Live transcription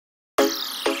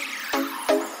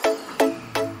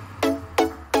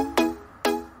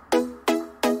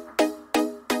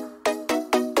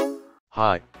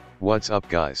Hi, what's up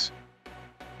guys?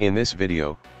 In this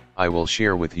video, I will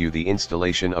share with you the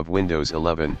installation of Windows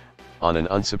 11 on an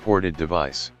unsupported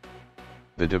device.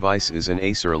 The device is an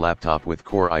Acer laptop with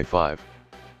Core i5.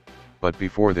 But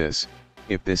before this,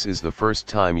 if this is the first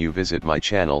time you visit my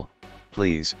channel,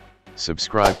 please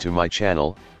subscribe to my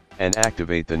channel and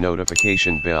activate the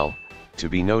notification bell to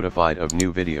be notified of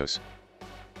new videos.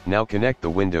 Now connect the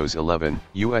Windows 11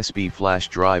 USB flash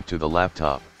drive to the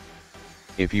laptop.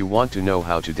 If you want to know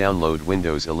how to download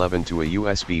Windows 11 to a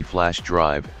USB flash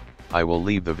drive, I will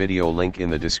leave the video link in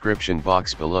the description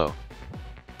box below.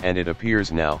 And it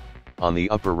appears now, on the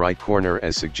upper right corner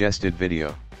as suggested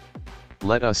video.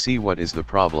 Let us see what is the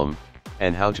problem,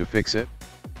 and how to fix it.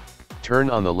 Turn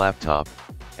on the laptop,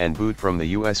 and boot from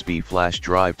the USB flash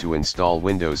drive to install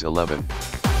Windows 11.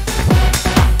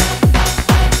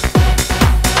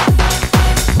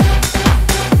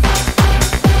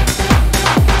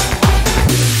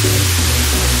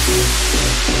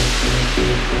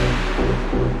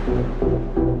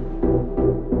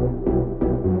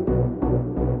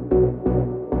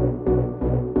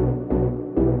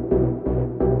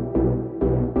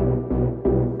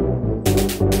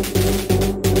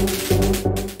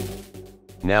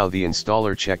 Now the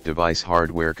installer check device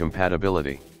hardware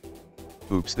compatibility.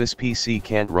 Oops, this PC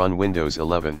can't run Windows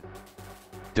 11.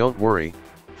 Don't worry,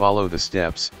 follow the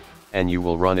steps, and you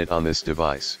will run it on this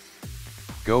device.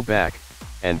 Go back,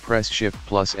 and press Shift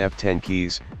plus F10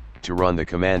 keys, to run the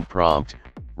command prompt,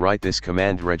 write this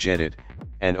command regedit,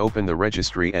 and open the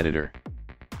registry editor.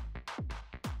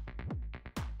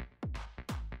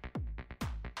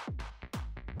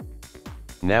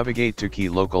 Navigate to key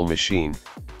local machine,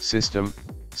 system,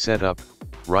 setup,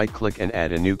 right-click and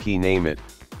add a new key, name it,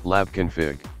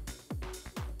 LabConfig.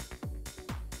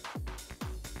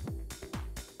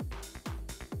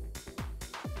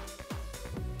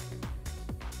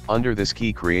 Under this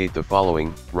key create the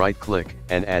following, right-click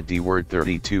and add word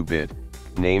 32-bit,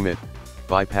 name it,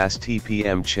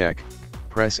 BypassTPMCheck,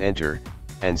 press enter,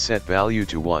 and set value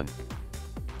to 1.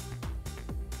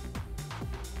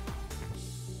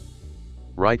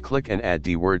 Right-click and add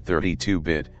word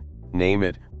 32-bit, name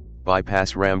it,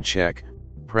 BypassRAMCheck,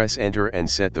 press enter and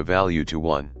set the value to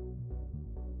 1.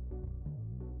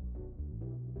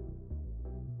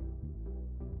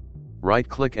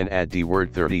 Right-click and add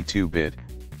word 32-bit,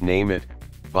 name it,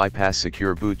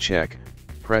 BypassSecureBootCheck,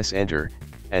 press enter,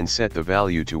 and set the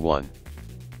value to 1.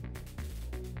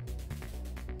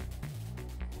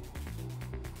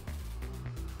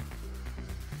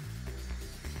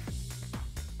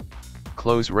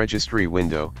 Close registry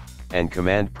window, and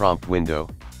command prompt window,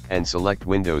 and select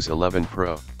Windows 11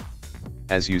 Pro.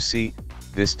 As you see,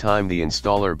 this time the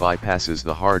installer bypasses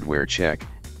the hardware check,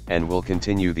 and will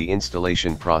continue the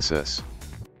installation process.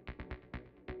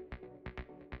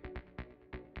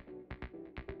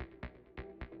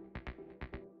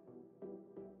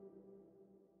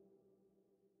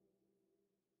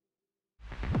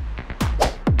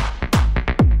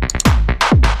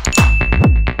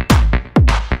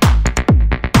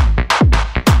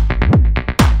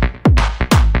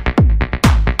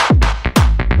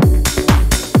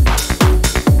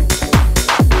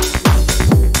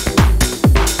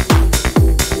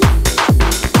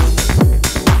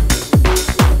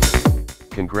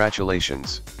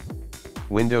 Congratulations!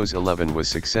 Windows 11 was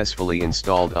successfully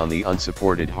installed on the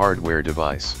unsupported hardware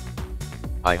device.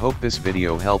 I hope this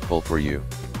video helpful for you.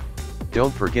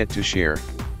 Don't forget to share,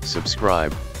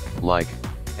 subscribe, like,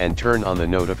 and turn on the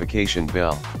notification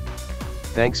bell.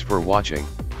 Thanks for watching.